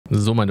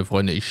So, meine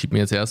Freunde, ich schiebe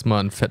mir jetzt erstmal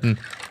einen fetten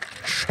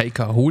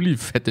Shaker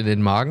Holy-Fett in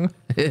den Magen.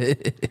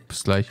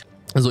 Bis gleich.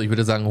 Also, ich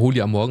würde sagen,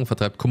 Holy am Morgen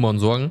vertreibt Kummer und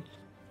Sorgen.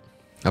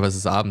 Aber es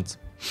ist abends.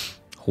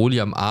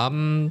 Holy am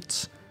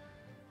Abend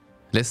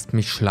lässt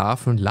mich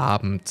schlafen,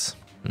 labend.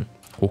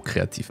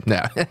 Hochkreativ.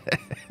 Naja.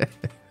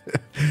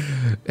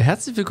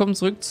 Herzlich willkommen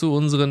zurück zu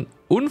unseren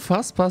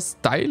unfassbar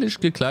stylisch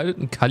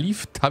gekleideten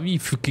Kalif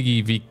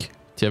Tavifik.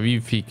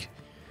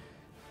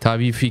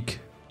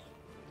 Tafik.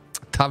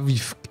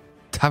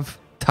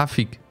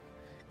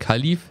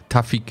 Kalif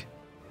Tafik.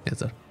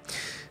 Jetzt.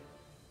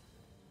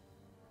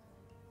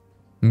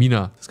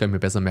 Mina, das kann ich mir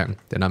besser merken.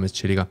 Der Name ist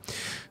chilliger.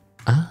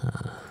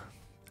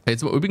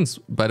 Jetzt mal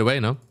übrigens, by the way,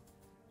 ne?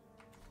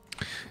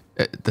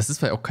 Das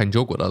ist ja auch kein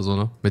Joke oder so,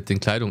 ne? Mit den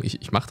Kleidungen.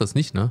 Ich mach das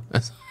nicht, ne?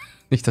 Also,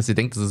 nicht, dass ihr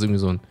denkt, das ist irgendwie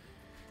so ein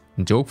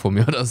Joke von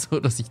mir oder so,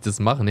 dass ich das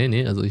mache.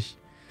 Nee, also ich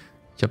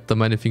habe da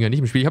meine Finger nicht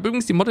im Spiel. Ich habe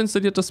übrigens die Mod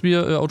installiert, dass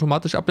wir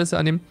automatisch Ablässe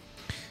annehmen.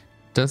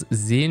 Das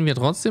sehen wir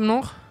trotzdem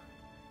noch.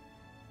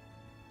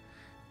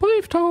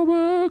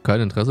 Brieftaube!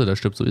 Kein Interesse, der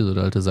stirbt sowieso,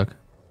 der alte Sack.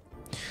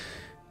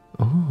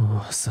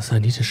 Oh, ist das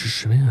ein niedliches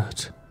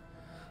Schwert?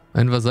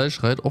 Ein Vasall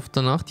schreit oft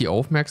danach, die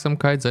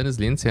Aufmerksamkeit seines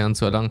Lehnsherrn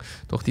zu erlangen.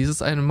 Doch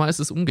dieses eine Mal ist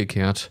es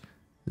umgekehrt.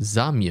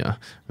 Samir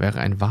wäre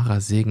ein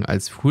wahrer Segen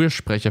als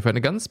Fürsprecher für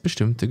eine ganz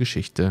bestimmte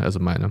Geschichte. Also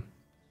meine.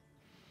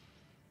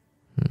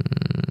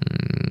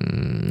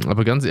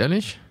 Aber ganz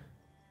ehrlich...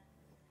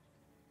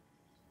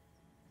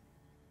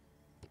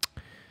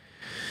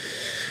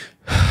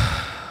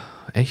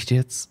 Echt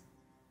jetzt?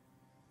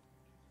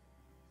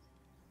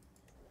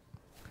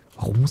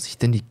 Warum muss ich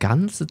denn die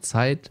ganze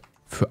Zeit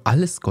für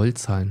alles Gold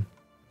zahlen?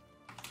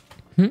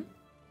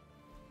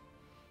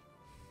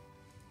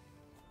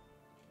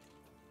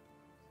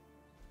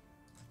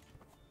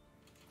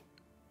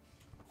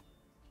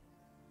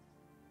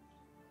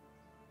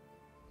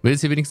 Will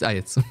es hier wenigstens...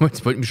 jetzt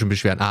wollte ich mich schon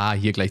beschweren.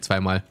 Hier gleich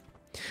zweimal.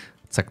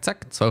 Zack,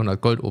 zack.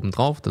 200 Gold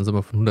obendrauf. Dann sind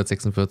wir von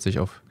 146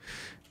 auf...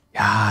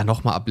 Ja,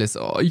 nochmal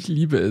Ablässe. Oh, ich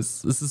liebe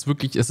es. Es ist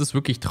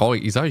wirklich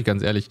traurig. Ich sage euch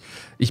ganz ehrlich.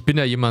 Ich bin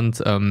ja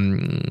jemand...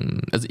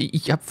 also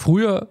ich habe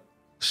früher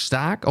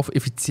stark auf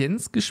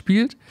Effizienz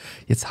gespielt.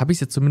 Jetzt habe ich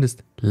es ja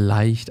zumindest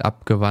leicht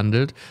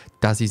abgewandelt,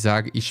 dass ich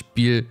sage, ich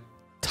spiele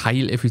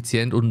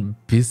teileffizient und ein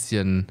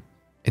bisschen...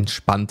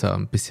 entspannter,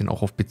 ein bisschen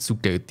auch auf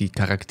Bezug die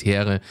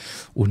Charaktere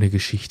ohne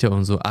Geschichte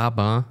und so,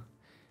 aber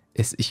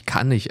ich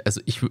kann nicht,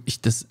 also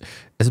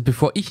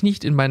bevor ich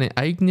nicht in meine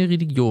eigene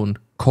Religion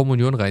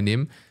Kommunion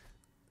reinnehme,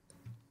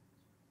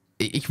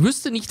 ich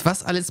wüsste nicht,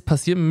 was alles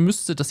passieren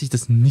müsste, dass ich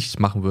das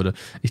nicht machen würde.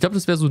 Ich glaube,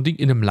 das wäre so ein Ding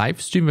in einem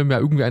Livestream, wenn mir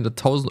irgendwie einer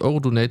 1000 Euro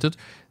donatet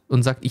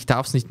und sagt, ich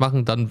darf es nicht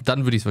machen, dann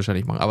würde ich es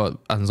wahrscheinlich machen, aber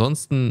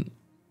ansonsten,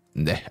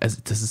 ne, also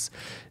es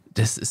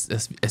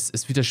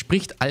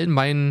widerspricht all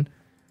meinen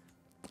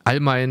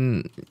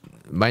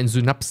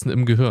Synapsen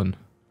im Gehirn.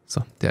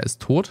 So, der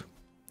ist tot.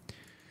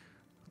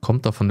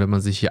 Kommt davon, wenn man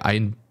sich hier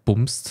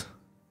einbumst.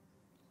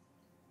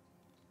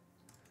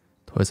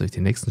 Toll, jetzt habe ich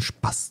den nächsten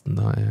Spasten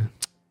da, ey.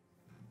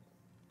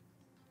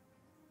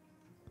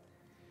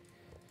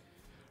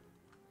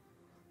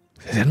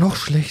 Wäre der noch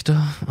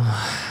schlechter?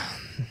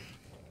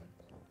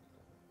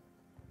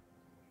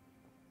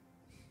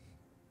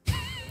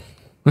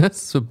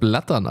 Was ist für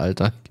Blattern,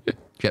 Alter?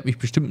 Ich werde mich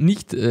bestimmt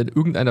nicht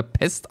irgendeiner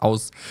Pest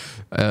aussetzen,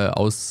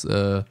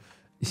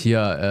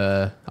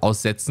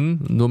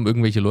 nur um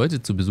irgendwelche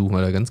Leute zu besuchen,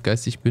 weil ganz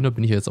geistig bin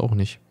ich ja jetzt auch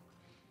nicht.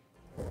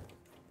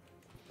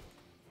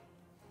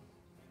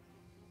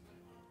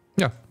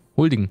 Ja,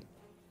 huldigen.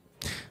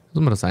 Das ist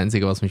immer das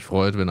Einzige, was mich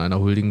freut, wenn einer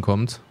huldigen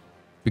kommt.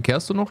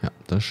 Bekehrst du noch? Ja,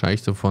 das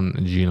Scheichte von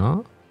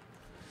Gina.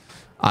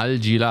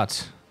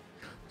 Al-Gilat.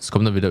 Es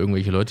kommen dann wieder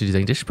irgendwelche Leute, die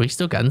sagen, das sprichst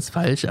du ganz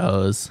falsch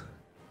aus.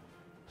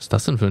 Was ist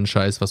das denn für ein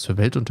Scheiß? Was für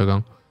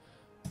Weltuntergang?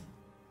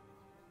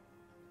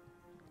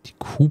 Die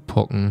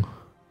Kuhpocken.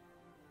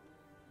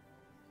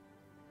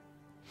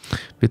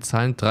 Wir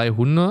zahlen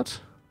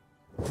 300,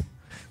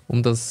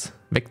 um das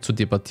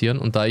wegzudebattieren.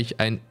 Und da ich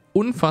einen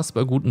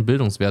unfassbar guten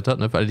Bildungswert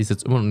habe, ne, für alle, die es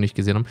jetzt immer noch nicht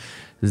gesehen haben,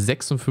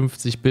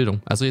 56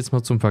 Bildung. Also jetzt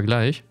mal zum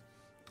Vergleich.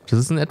 Das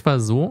ist in etwa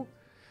so,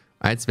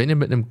 als wenn ihr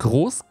mit einem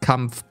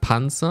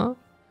Großkampfpanzer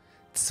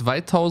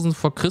 2000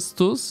 vor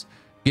Christus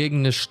gegen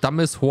eine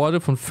Stammeshorde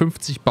von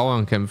 50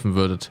 Bauern kämpfen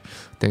würdet.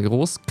 Der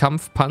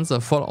Großkampfpanzer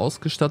voll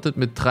ausgestattet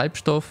mit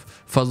Treibstoff,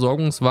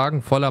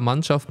 Versorgungswagen voller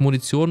Mannschaft,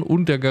 Munition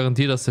und der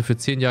Garantie, dass er für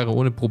 10 Jahre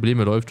ohne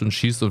Probleme läuft und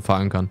schießt und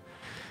fahren kann.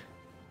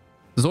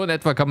 So in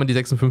etwa kann man die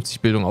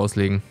 56 Bildung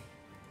auslegen.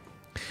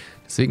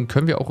 Deswegen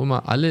können wir auch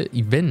immer alle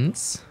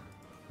Events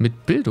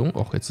mit Bildung,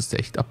 auch jetzt ist der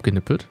echt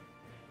abgenippelt,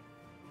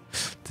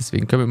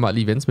 deswegen können wir immer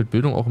alle Events mit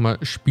Bildung auch immer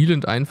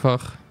spielend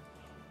einfach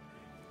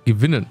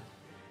gewinnen.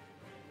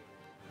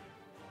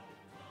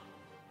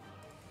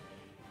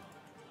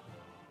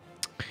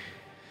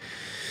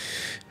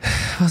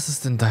 Was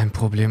ist denn dein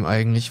Problem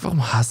eigentlich?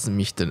 Warum hassen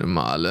mich denn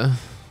immer alle?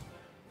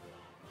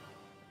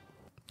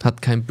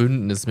 Hat kein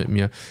Bündnis mit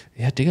mir.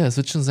 Ja, Digga, es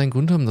wird schon seinen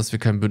Grund haben, dass wir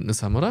kein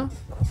Bündnis haben, oder?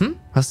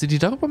 Hast du dir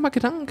darüber mal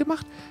Gedanken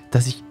gemacht?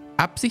 Dass ich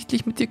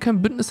absichtlich mit dir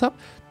kein Bündnis habe?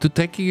 Du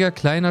dreckiger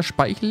kleiner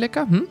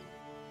Speichellecker,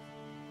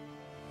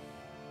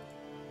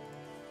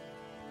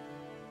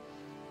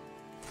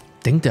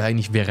 denkt er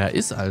eigentlich, wer er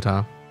ist,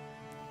 Alter?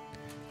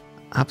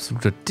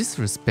 Absoluter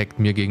Disrespect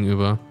mir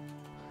gegenüber.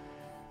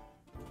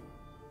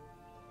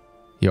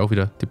 Hier auch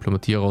wieder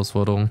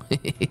Diplomatie-Herausforderung.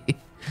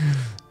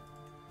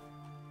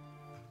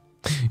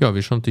 Ja,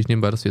 wir schauen natürlich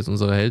nebenbei, dass wir jetzt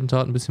unsere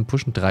Heldentaten ein bisschen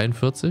pushen.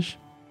 43.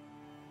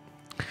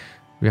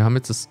 Wir haben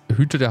jetzt das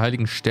Hüter der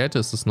Heiligen Städte,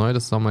 ist das neu,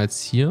 das haben wir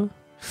jetzt hier.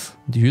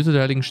 Und die Hüter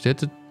der Heiligen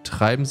Städte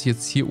treiben sich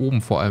jetzt hier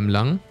oben vor allem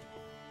lang.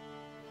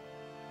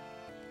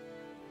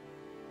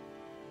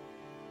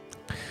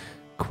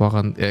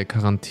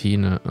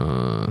 Quarantäne.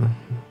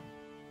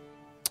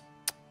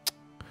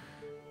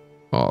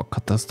 Oh,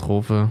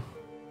 Katastrophe.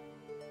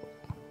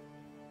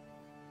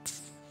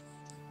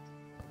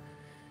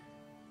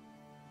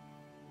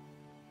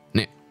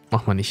 Nee,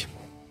 mach mal nicht.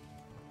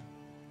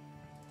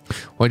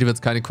 Heute wird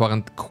es keine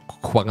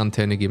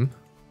Quarantäne geben.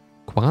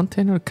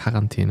 Quarantäne oder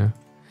Quarantäne?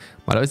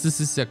 Normalerweise ist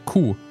es ja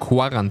Q,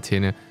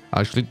 Quarantäne.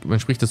 Aber man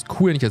spricht das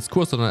Q ja nicht als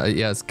Kurs, sondern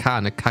eher als K,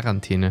 eine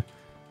Quarantäne.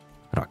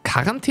 Oder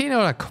Quarantäne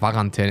oder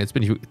Quarantäne? Jetzt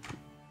bin ich...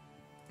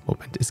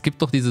 Moment, es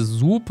gibt doch diese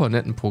super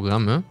netten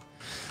Programme.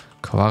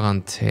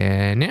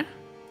 Quarantäne.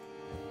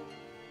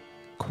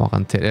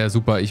 Quarantäne, ja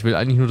super, ich will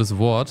eigentlich nur das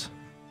Wort.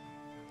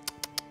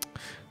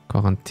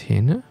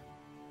 Quarantäne.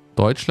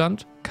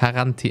 Deutschland,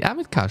 Quarantäne. Ah,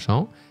 mit K,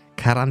 schau.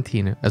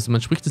 Quarantäne. Also man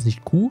spricht es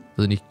nicht Q,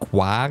 also nicht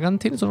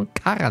Quarantäne, sondern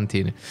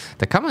Quarantäne.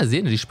 Da kann man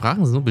sehen, die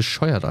Sprachen sind so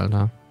bescheuert,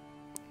 Alter.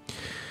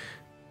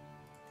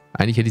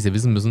 Eigentlich hätte ich es ja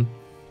wissen müssen.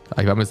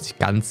 Aber ich war mir jetzt nicht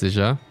ganz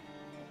sicher.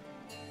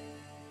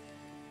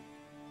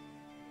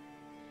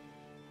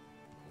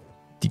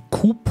 Die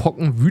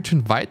Kuhpocken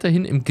wüten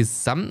weiterhin im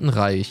gesamten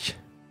Reich.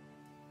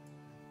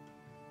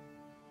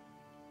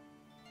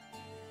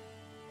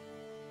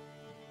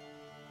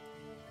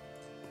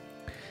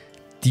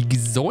 Die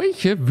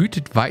Seuche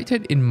wütet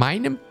weiterhin in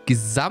meinem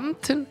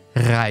gesamten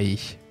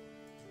Reich.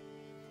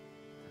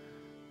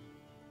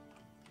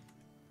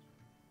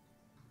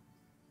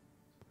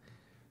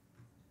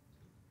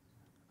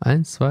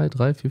 Eins, zwei,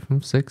 drei, vier,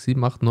 fünf, sechs,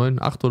 sieben, acht,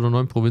 neun, 8 oder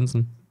 9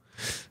 Provinzen.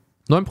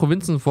 9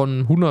 Provinzen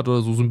von 100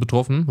 oder so sind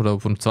betroffen. Oder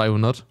von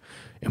 200.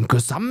 Im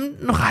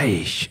gesamten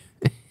Reich.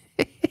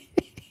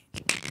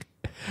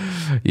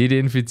 Jede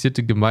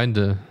infizierte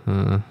Gemeinde.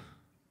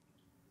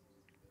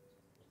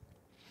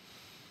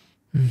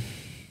 Meine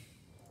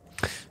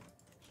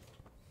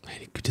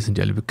Güte, sind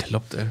die alle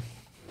bekloppt, ey.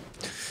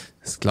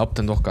 Das glaubt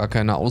dann doch gar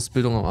keine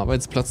Ausbildung am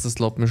Arbeitsplatz. Das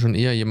glaubt mir schon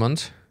eher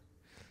jemand.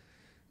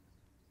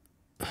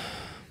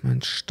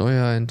 Mein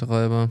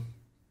Steuereintreiber.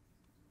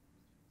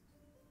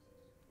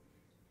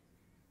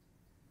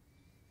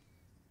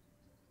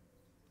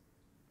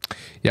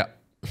 Ja.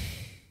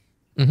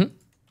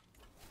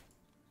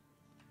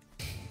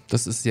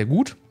 Das ist sehr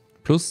gut.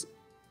 Plus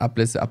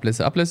Ablässe,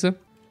 Ablässe, Ablässe.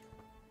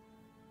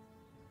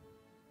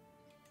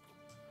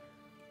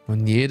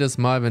 Und jedes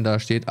Mal, wenn da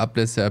steht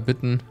Ablässe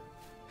erbitten,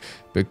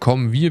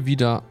 bekommen wir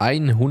wieder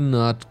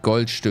 100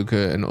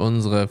 Goldstücke in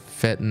unsere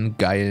fetten,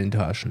 geilen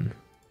Taschen.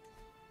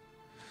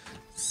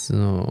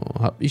 So,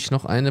 habe ich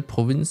noch eine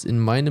Provinz in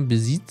meinem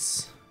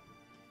Besitz,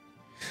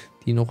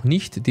 die noch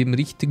nicht dem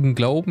richtigen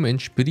Glauben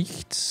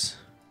entspricht?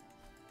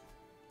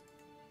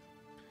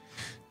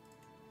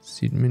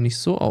 Sieht mir nicht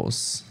so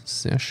aus.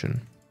 Sehr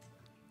schön.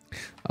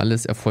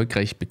 Alles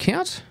erfolgreich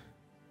bekehrt.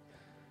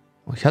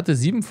 Oh, ich hatte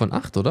 7 von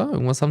 8, oder?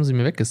 Irgendwas haben sie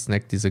mir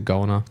weggesnackt, diese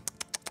Gauner.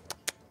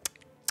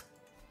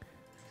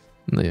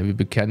 Naja, wir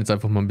bekehren jetzt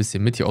einfach mal ein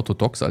bisschen mit. Hier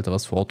orthodox, Alter.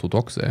 Was für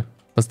orthodox, ey.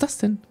 Was ist das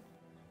denn?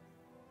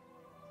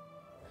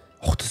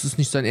 Och, das ist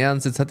nicht sein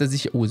Ernst. Jetzt hat er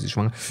sich... Oh, sie ist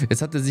schwanger.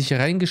 Jetzt hat er sich hier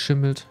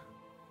reingeschimmelt.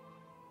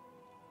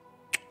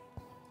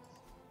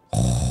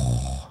 Oh.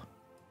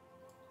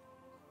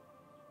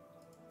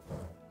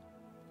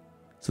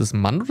 Ist das ein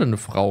Mann oder eine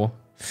Frau?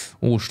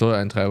 Oh,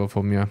 Steuereintreiber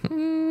von mir.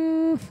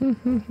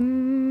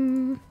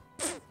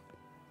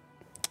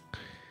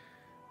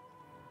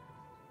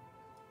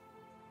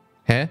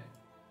 Hä?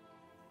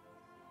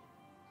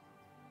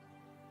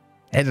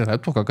 Hä, der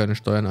treibt doch gar keine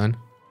Steuern ein.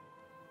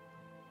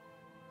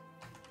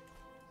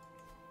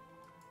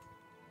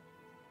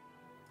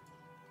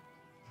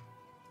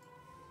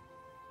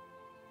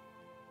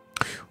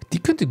 Die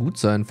könnte gut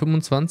sein.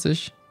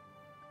 25,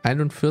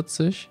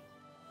 41,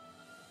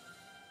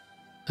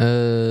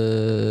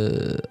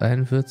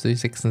 41,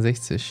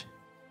 66.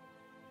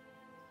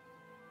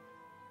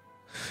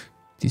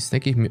 Die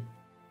snacke ich mir...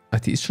 Ach,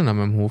 die ist schon an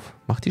meinem Hof.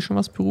 Macht die schon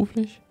was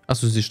beruflich?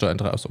 Achso, sie ist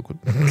Steuereintreiber. Achso, gut.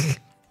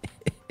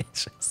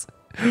 Scheiße.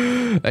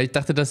 Ich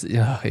dachte, das...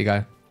 Ja,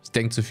 egal. Ich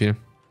denke zu viel.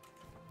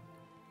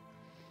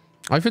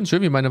 Aber ich finde es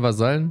schön, wie meine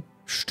Vasallen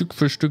Stück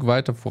für Stück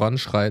weiter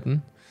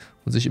voranschreiten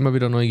und sich immer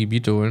wieder neue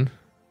Gebiete holen.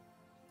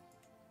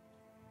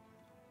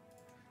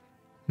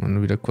 Mal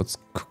nur wieder kurz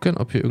gucken,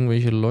 ob hier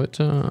irgendwelche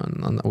Leute...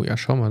 Oh ja,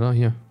 schau mal da,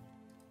 hier.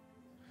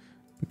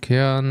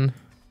 Bekehren.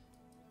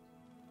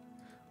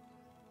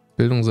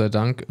 Bildung sei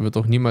Dank wird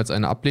auch niemals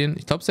eine ablehnen.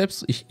 Ich glaube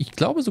selbst, ich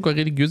glaube sogar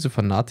religiöse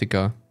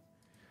Fanatiker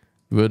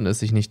würden es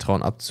sich nicht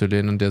trauen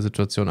abzulehnen in der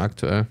Situation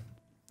aktuell.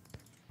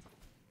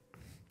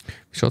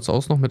 Wie schaut es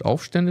aus noch mit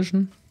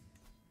Aufständischen?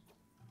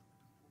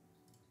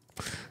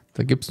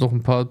 Da gibt es noch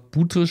ein paar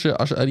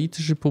butrische,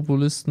 aschalitische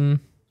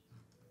Populisten.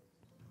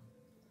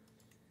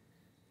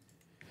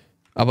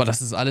 Aber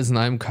das ist alles in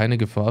allem keine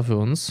Gefahr für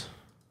uns.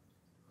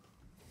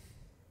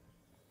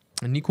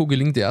 Nico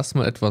gelingt dir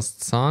erstmal etwas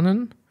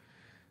Zahnen.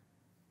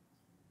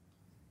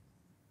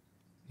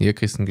 Hier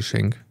kriegst du ein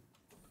Geschenk.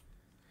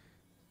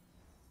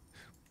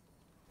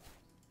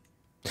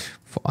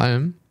 Vor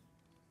allem.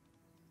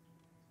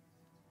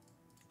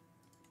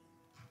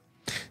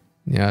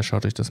 Ja,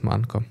 schaut euch das mal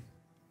an, komm.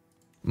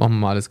 Machen wir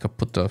mal alles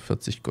kaputt da.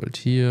 40 Gold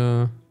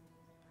hier.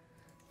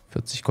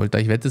 40 Gold da.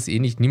 Ich wette es eh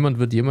nicht. Niemand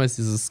wird jemals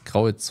dieses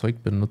graue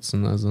Zeug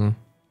benutzen. Also.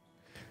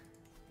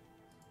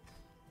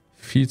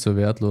 Viel zu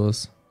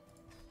wertlos.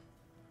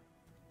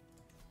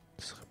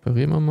 Das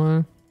reparieren wir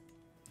mal.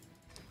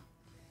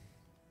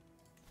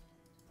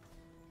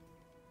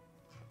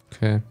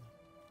 Okay.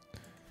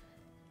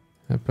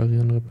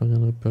 Reparieren.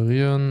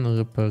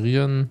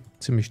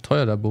 Ziemlich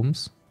teuer, der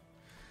Bums.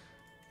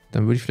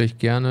 Dann würde ich vielleicht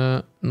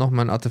gerne noch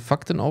mal ein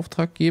Artefakt in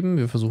Auftrag geben.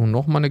 Wir versuchen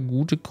noch mal eine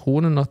gute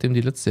Krone, nachdem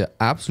die letzte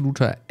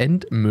absoluter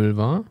Endmüll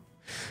war.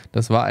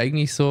 Das war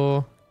eigentlich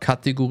so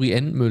Kategorie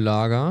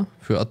Endmülllager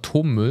für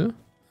Atommüll.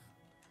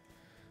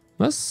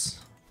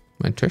 Was?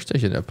 Mein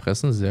Töchterchen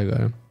erpressen? Sehr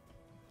geil.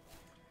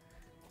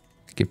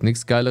 Gibt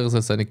nichts Geileres,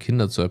 als seine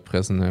Kinder zu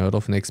erpressen. Er hört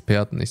auf einen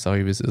Experten. Ich sage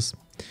euch, wie es ist.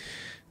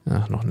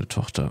 Ach, noch eine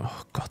Tochter.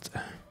 Oh Gott,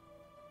 ey.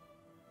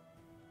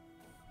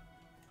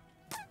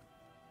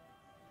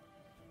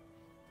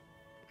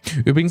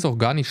 Übrigens auch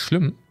gar nicht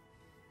schlimm.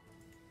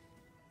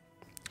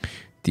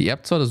 Die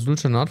erbt zwar das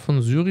Sultanat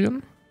von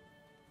Syrien,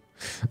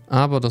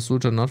 aber das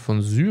Sultanat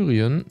von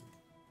Syrien,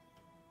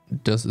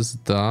 das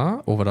ist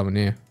da. Oh, warte mal,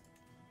 nee.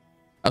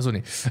 Achso,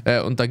 nee.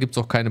 Und da gibt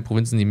es auch keine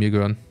Provinzen, die mir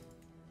gehören.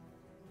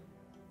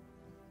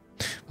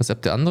 Was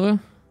erbt der andere?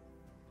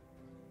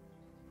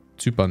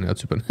 Zypern, ja,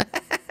 Zypern.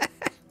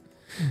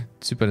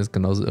 Zypern ist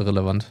genauso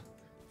irrelevant.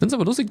 Ich finde es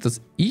aber lustig,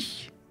 dass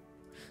ich...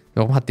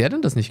 Warum hat der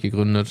denn das nicht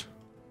gegründet?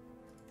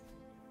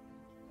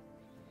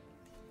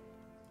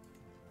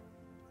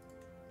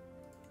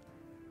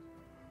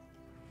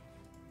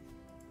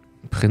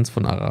 Prinz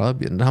von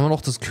Arabien. Da haben wir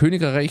noch das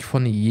Königreich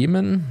von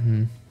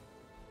Jemen.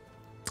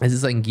 Es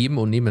ist ein Geben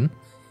und Nehmen.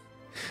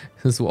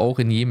 So auch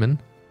in Jemen.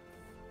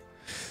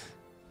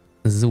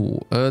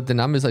 So, der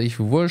Name ist eigentlich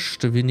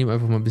wurscht. Wir nehmen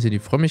einfach mal ein bisschen die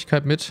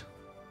Frömmigkeit mit.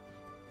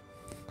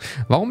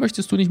 Warum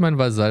möchtest du nicht mein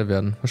Vasall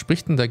werden? Was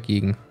spricht denn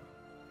dagegen?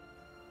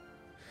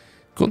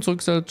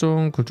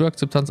 Grundzurücksetzung,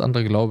 Kulturakzeptanz,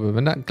 anderer Glaube.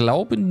 Wenn der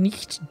Glaube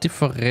nicht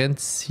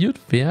differenziert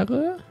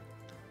wäre,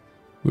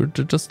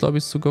 würde das, glaube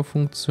ich, sogar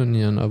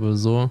funktionieren. Aber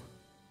so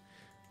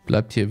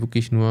bleibt hier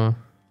wirklich nur...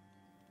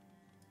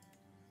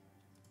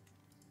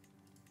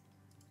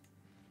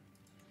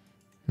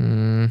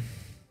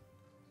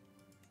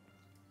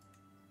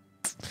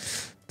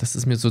 Das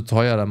ist mir zu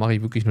teuer, da mache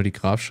ich wirklich nur die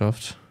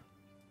Grafschaft.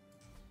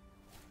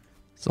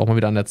 Ist auch mal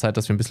wieder an der Zeit,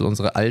 dass wir ein bisschen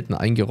unsere alten,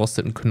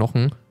 eingerosteten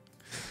Knochen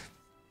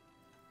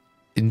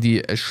in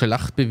die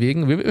Schlacht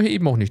bewegen. Wir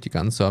heben auch nicht die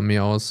ganze Armee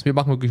aus. Wir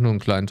machen wirklich nur einen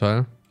kleinen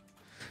Teil.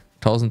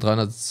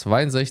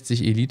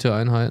 1362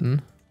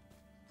 Elite-Einheiten,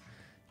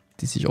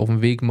 die sich auf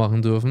den Weg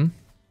machen dürfen.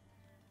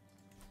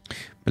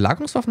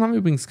 Belagerungswaffen haben wir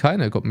übrigens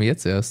keine. Kommt mir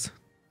jetzt erst.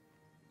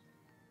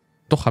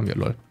 Doch, haben wir,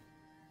 lol.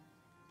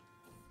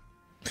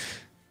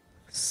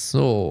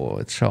 So,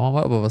 jetzt schauen wir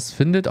mal, ob er was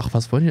findet. Ach,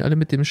 was wollen die alle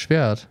mit dem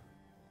Schwert?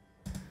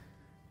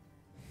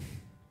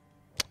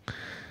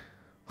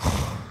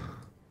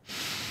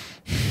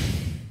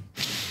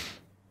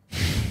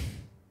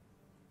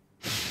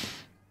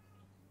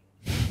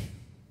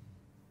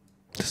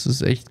 Das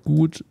ist echt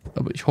gut,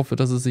 aber ich hoffe,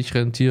 dass es sich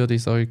rentiert.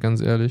 Ich sage euch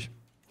ganz ehrlich.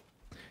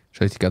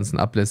 Schau ich die ganzen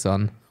Ablässe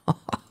an.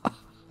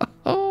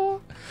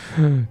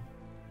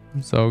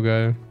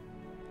 Saugeil.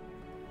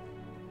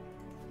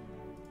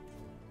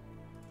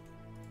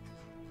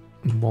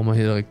 Bauen wir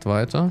hier direkt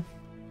weiter.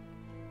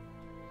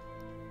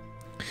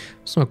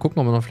 Müssen wir mal gucken,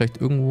 ob wir noch vielleicht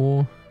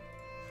irgendwo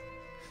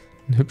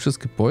ein hübsches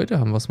Gebäude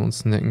haben, was wir uns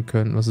snacken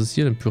können. Was ist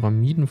hier denn?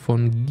 Pyramiden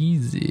von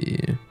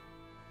Gizeh.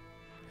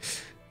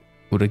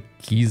 Oder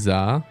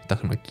Giza. Ich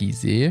dachte mal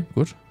Gizeh.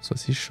 Gut, das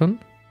weiß ich schon.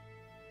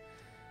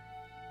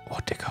 Oh,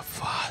 Digga,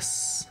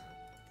 was?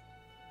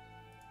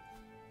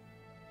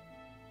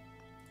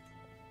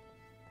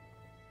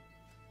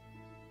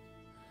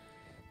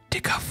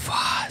 Digga,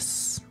 was?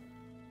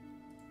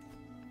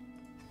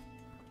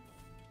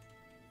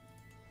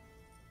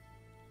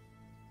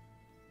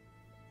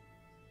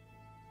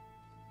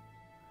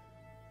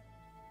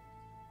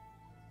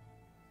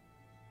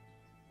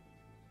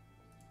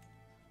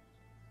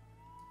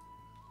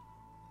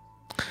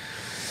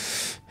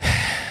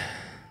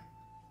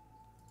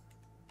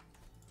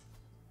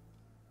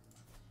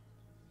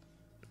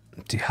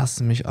 Die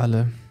hassen mich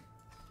alle.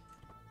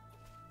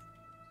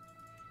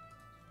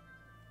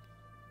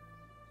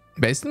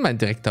 Wer ist denn mein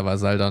direkter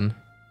Vasall dann?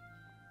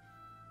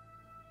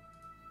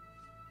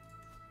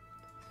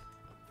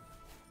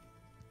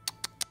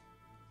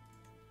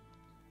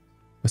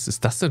 Was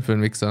ist das denn für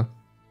ein Wichser?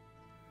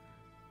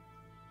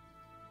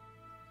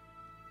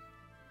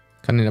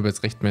 Kann den aber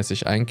jetzt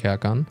rechtmäßig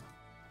einkerkern.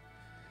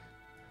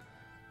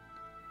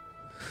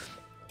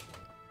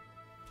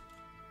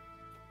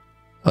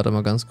 Warte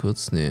mal ganz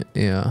kurz. Nee,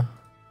 er.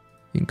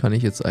 Ihn kann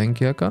ich jetzt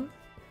einkerkern.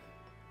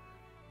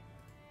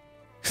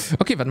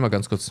 Okay, warte mal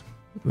ganz kurz.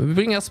 Wir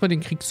bringen erstmal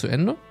den Krieg zu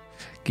Ende.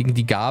 Gegen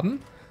die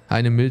Gaben.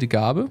 Eine milde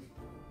Gabe.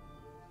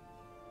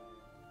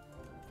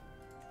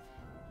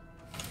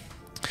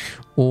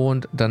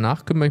 Und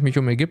danach kümmere ich mich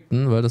um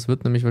Ägypten, weil das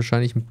wird nämlich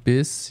wahrscheinlich ein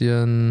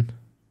bisschen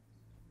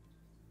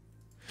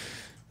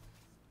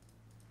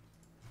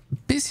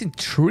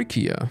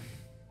trickier.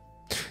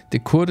 Der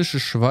kurdische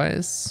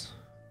Schweiß.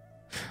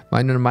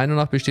 Meiner Meinung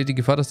nach besteht die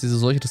Gefahr, dass diese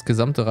Seuche das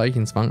gesamte Reich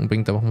ins Wanken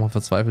bringt. Da machen wir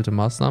verzweifelte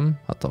Maßnahmen.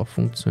 Hat auch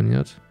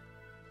funktioniert.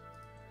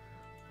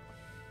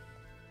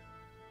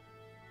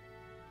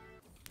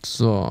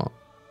 So.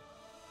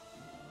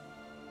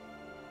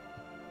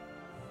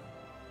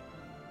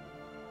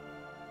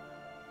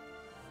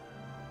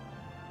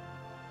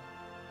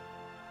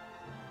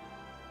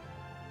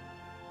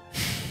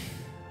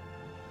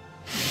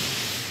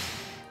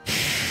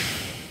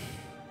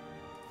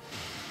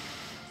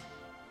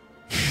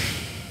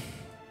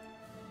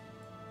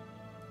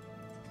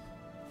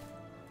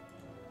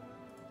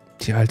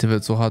 Die Alte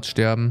wird so hart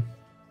sterben.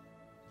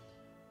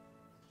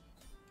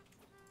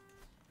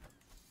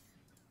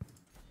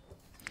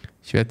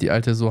 Ich werde die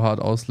Alte so hart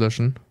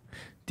auslöschen.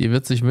 Die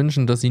wird sich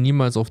wünschen, dass sie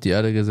niemals auf die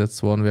Erde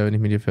gesetzt worden wäre, wenn ich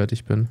mit ihr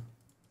fertig bin.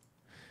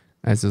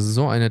 Also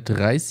so eine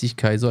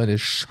Dreistigkeit, so eine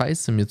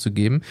Scheiße mir zu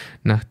geben,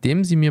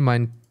 nachdem sie mir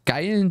meinen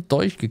geilen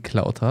Dolch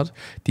geklaut hat.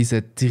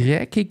 Diese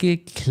dreckige,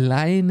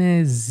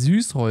 kleine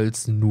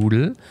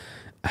Süßholznudel.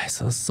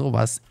 Also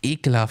sowas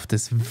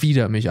Ekelhaftes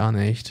widert mich an,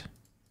 echt.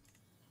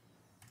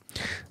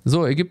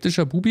 So,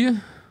 ägyptischer Bubi.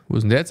 Wo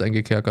ist denn der jetzt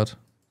eingekerkert?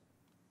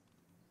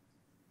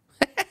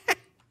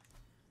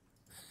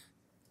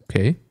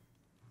 Okay.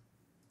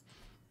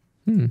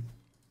 Nee,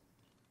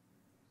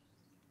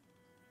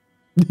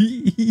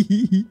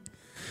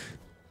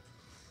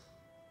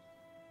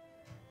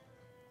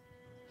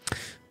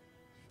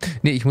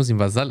 ich muss den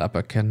Vasall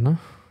aberkennen, ne?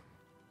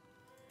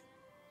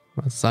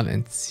 Vasall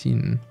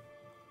entziehen.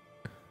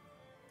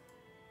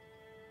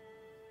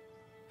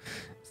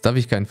 Jetzt darf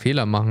ich keinen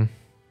Fehler machen.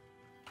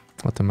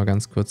 Warte mal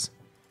ganz kurz.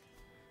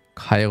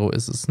 Kairo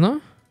ist es, ne?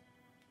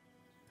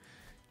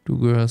 Du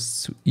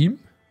gehörst zu ihm.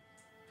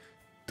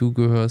 Du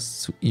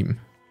gehörst zu ihm.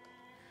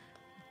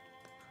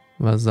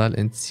 Vasall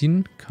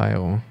entziehen.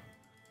 Kairo.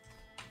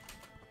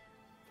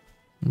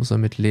 Muss er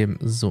mit leben.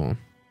 So.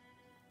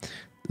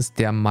 Ist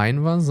der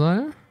mein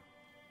Vasall?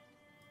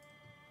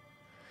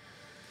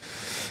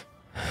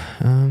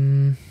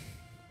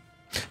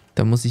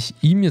 Da muss ich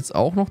ihm jetzt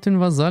auch noch den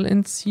Vasall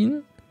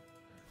entziehen.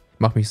 Ich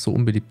mache mich so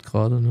unbeliebt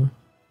gerade, ne?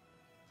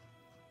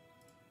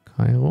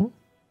 Kairo.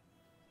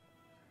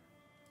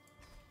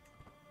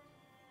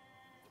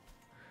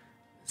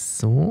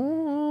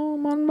 So,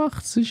 man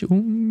macht sich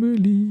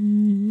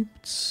unbeliebt.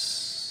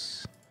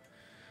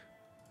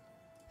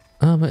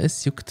 Aber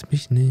es juckt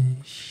mich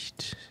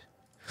nicht.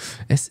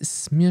 Es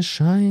ist mir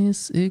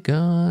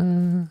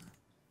scheißegal.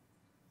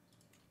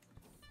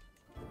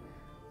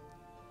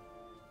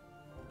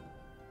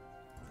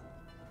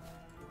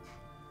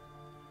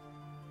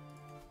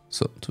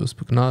 So, du wirst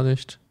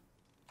begnadigt.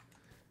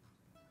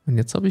 Und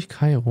jetzt habe ich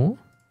Kairo.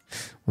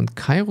 Und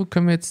Kairo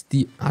können wir jetzt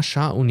die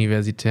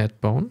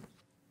Aschar-Universität bauen.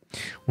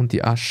 Und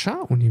die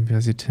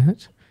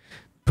Aschar-Universität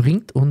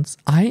bringt uns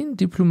ein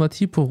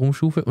Diplomatie pro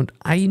Ruhmstufe und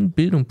ein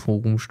Bildung pro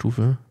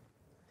Ruhmstufe.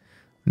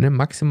 Eine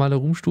maximale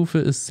Ruhmstufe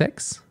ist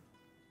 6.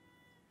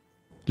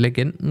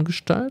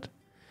 Legendengestalt.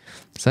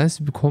 Das heißt,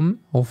 wir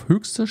bekommen auf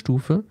höchster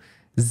Stufe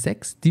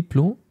 6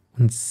 Diplo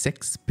und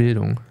 6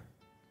 Bildung.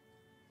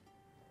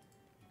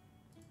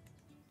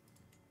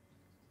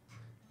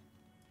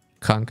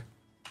 Krank.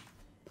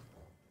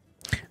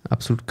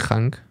 Absolut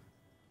krank.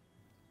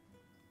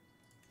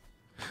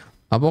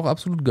 Aber auch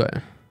absolut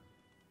geil.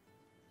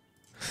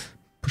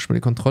 Push mal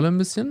die Kontrolle ein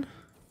bisschen.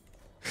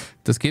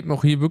 Das geht mir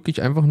auch hier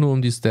wirklich einfach nur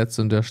um die Stats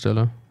an der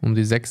Stelle. Um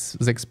die 6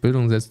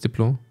 Bildung, 6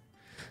 Diplo.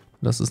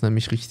 Das ist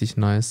nämlich richtig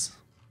nice.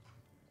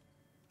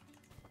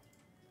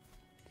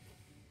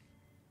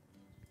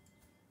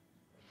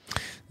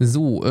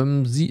 So,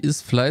 sie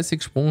ist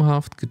fleißig,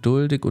 sprunghaft,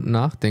 geduldig und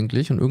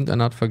nachdenklich. Und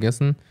irgendeiner hat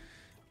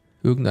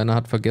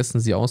vergessen,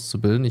 sie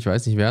auszubilden. Ich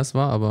weiß nicht, wer es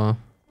war, aber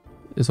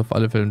ist auf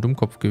alle Fälle ein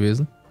Dummkopf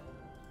gewesen.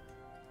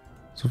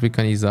 So viel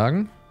kann ich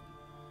sagen.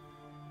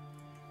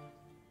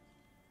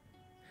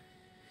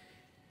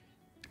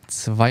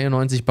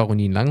 92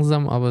 Baronien.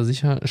 Langsam, aber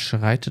sicher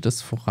schreitet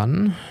es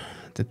voran.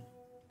 Der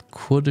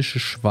kurdische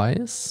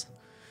Schweiß,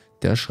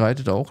 der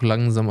schreitet auch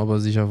langsam, aber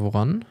sicher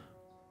voran.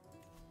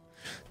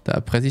 Da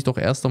erpresse ich doch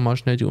erst noch mal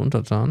schnell die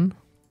Untertanen.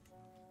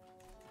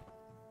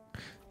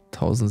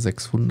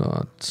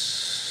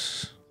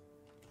 1600.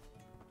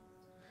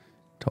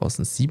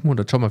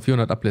 1700. Schau mal,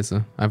 400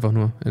 Ablässe. Einfach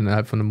nur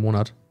innerhalb von einem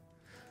Monat.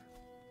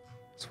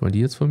 Was wollen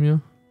die jetzt von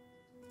mir?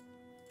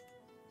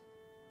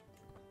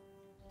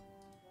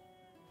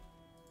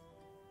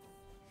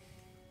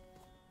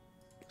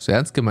 Das ist eine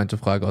ernst gemeinte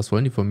Frage. Was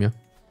wollen die von mir?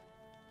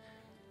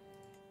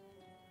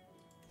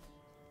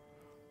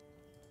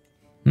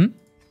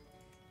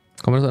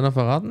 Kann man das einer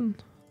verraten?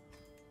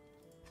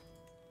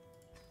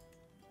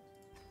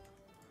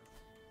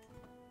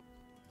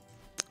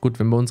 Gut,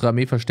 wenn wir unsere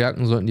Armee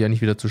verstärken, sollten die ja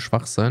nicht wieder zu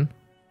schwach sein.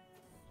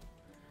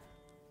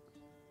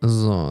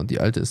 So, die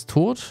Alte ist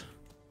tot.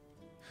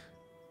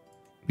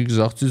 Wie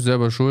gesagt, sie ist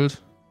selber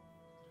schuld.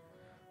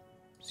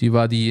 Sie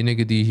war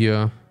diejenige, die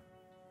hier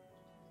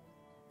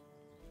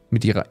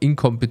mit ihrer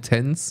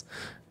Inkompetenz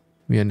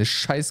mir eine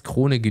scheiß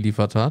Krone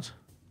geliefert hat.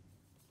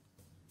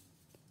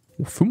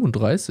 Oh,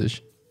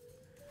 35.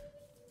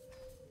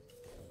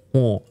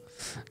 Oh,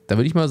 da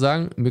würde ich mal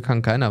sagen, mir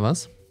kann keiner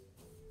was.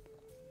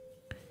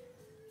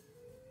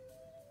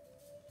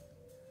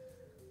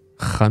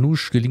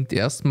 Chanusch gelingt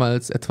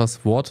erstmals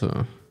etwas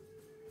Worte.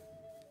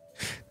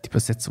 Die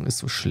Übersetzung ist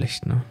so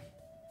schlecht, ne?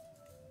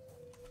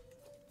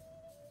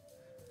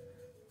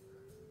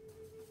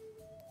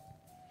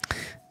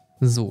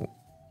 So.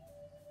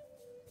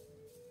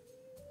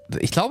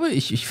 Ich glaube,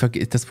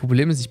 das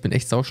Problem ist, ich bin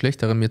echt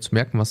sauschlecht darin, mir zu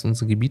merken, was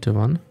unsere Gebiete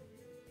waren.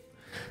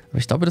 Aber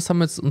ich glaube, das haben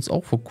wir jetzt uns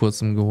auch vor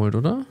kurzem geholt,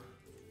 oder?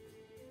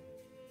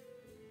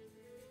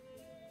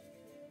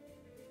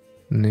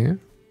 Nee.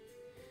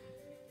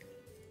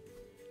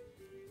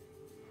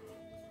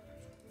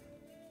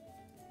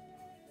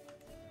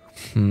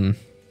 Wir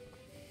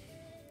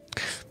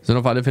sind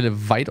auf alle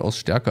Fälle weitaus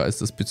stärker als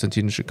das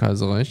Byzantinische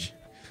Kaiserreich,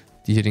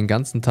 die hier den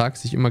ganzen Tag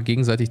sich immer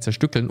gegenseitig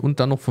zerstückeln und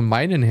dann noch von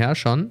meinen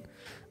Herrschern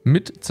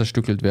mit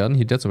zerstückelt werden.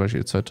 Hier der zum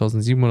Beispiel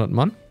 2700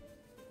 Mann.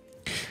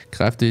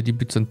 Greift er die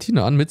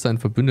Byzantiner an mit seinen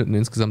Verbündeten,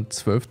 insgesamt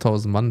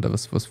 12.000 Mann.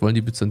 Was wollen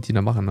die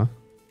Byzantiner machen, ne?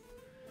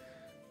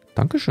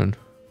 Dankeschön.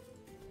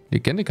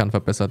 Legende kann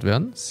verbessert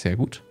werden. Sehr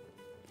gut.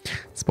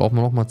 Jetzt brauchen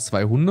wir nochmal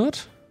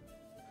 200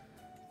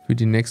 für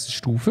die nächste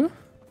Stufe.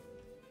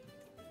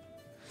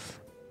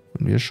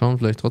 Und wir schauen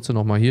vielleicht trotzdem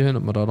nochmal hier hin,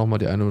 ob man da nochmal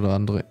die eine oder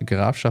andere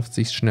Grafschaft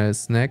sich schnell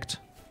snackt.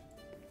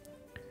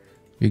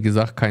 Wie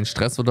gesagt, kein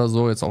Stress oder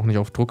so, jetzt auch nicht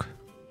auf Druck.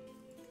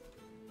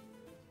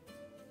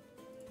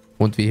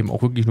 Und wir heben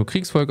auch wirklich nur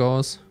Kriegsvolk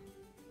aus.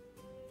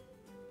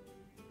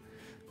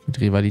 Mit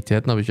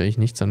Rivalitäten habe ich eigentlich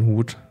nichts an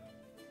Hut.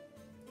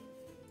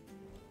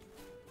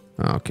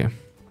 Ah, okay.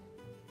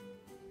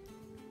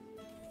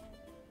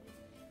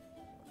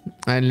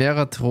 Ein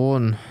leerer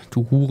Thron,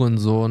 du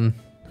Hurensohn,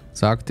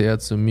 sagte er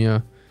zu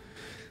mir.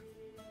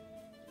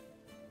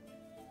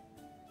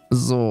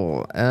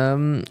 So,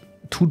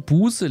 tut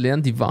Buße,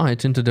 lernt die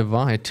Wahrheit hinter der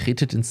Wahrheit,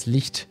 tretet ins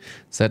Licht.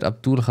 Seit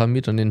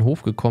Abdulhamid an den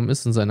Hof gekommen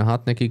ist und seine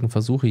hartnäckigen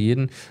Versuche,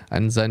 jeden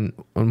an seinem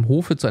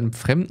Hofe zu einem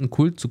fremden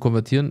Kult zu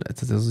konvertieren,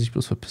 das soll sich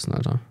bloß verpissen,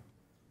 Alter.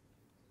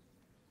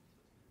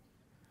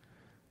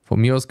 Von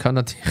mir aus kann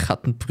er die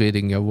Ratten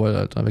predigen, jawohl,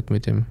 Alter, weg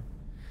mit dem.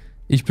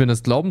 Ich bin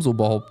das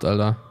Glaubensoberhaupt,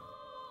 Alter.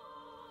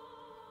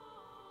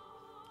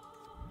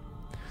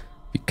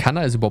 Wie kann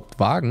er es überhaupt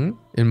wagen,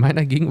 in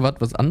meiner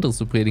Gegenwart was anderes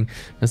zu predigen?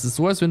 Das ist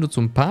so, als wenn du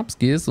zum Papst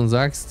gehst und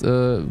sagst,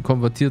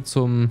 konvertiert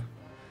zum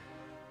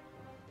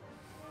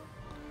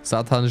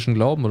satanischen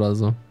Glauben oder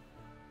so.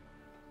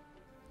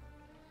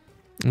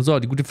 So,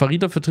 die gute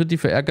Farida vertritt die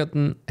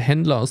verärgerten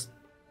Händler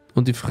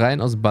und die Freien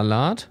aus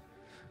Balad.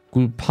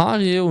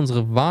 Gulpari,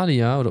 unsere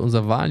Valia oder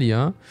unser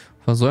Valia,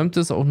 versäumt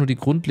es auch nur die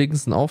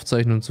grundlegendsten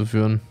Aufzeichnungen zu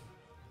führen.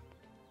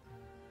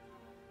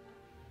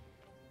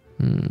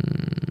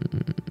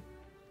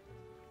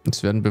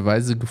 Es werden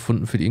Beweise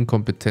gefunden für die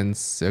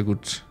Inkompetenz. Sehr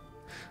gut.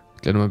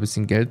 Gleich noch mal ein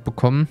bisschen Geld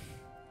bekommen.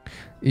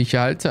 Ich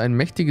erhalte ein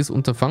mächtiges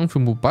Unterfangen für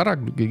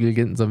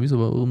Mubarak-Legenden. Wieso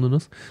warum denn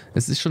das?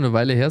 Es ist schon eine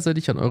Weile her, seit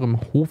ich an eurem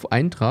Hof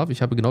eintraf.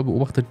 Ich habe genau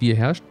beobachtet, wie ihr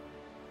herrscht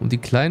und die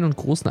kleinen und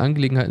großen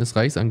Angelegenheiten des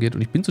Reichs angeht.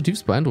 Und ich bin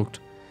zutiefst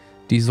beeindruckt.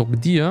 Die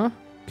Sogdier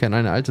kennen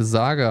eine alte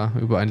Saga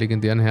über einen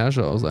legendären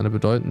Herrscher aus einer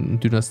bedeutenden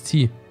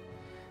Dynastie.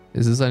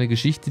 Es ist eine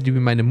Geschichte, die mir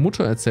meine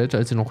Mutter erzählte,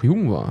 als sie noch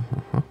jung war.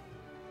 Aha.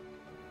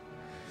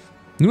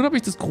 Nun habe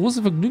ich das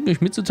große Vergnügen,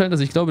 euch mitzuteilen, dass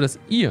ich glaube, dass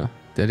ihr,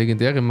 der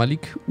legendäre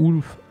Malik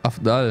Ulf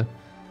Afdal,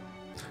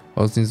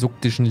 aus den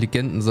soktischen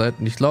Legenden seid.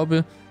 Und ich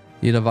glaube,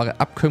 jeder wahre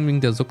Abkömmling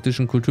der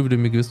soktischen Kultur würde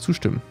mir gewiss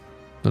zustimmen.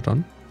 Na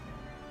dann.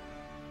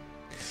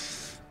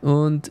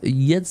 Und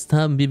jetzt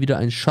haben wir wieder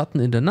einen Schatten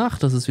in der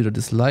Nacht. Das ist wieder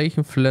das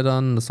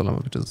Leichenfleddern. Das soll er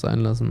mal bitte sein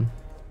lassen.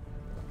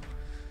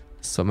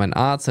 Das ist zwar mein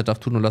Arzt, er darf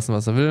tun und lassen,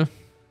 was er will.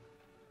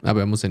 Aber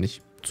er muss ja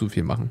nicht zu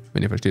viel machen,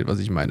 wenn ihr versteht, was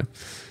ich meine.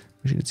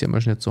 Wir gehen jetzt hier mal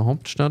schnell zur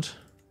Hauptstadt.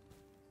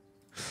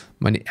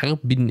 Meine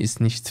Erbin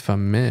ist nicht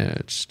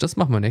vermählt. Das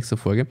machen wir nächste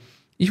Folge.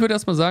 Ich würde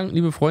erstmal sagen,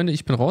 liebe Freunde,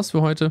 ich bin raus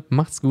für heute.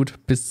 Macht's gut,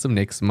 bis zum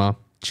nächsten Mal.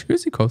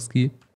 Tschüssikowski.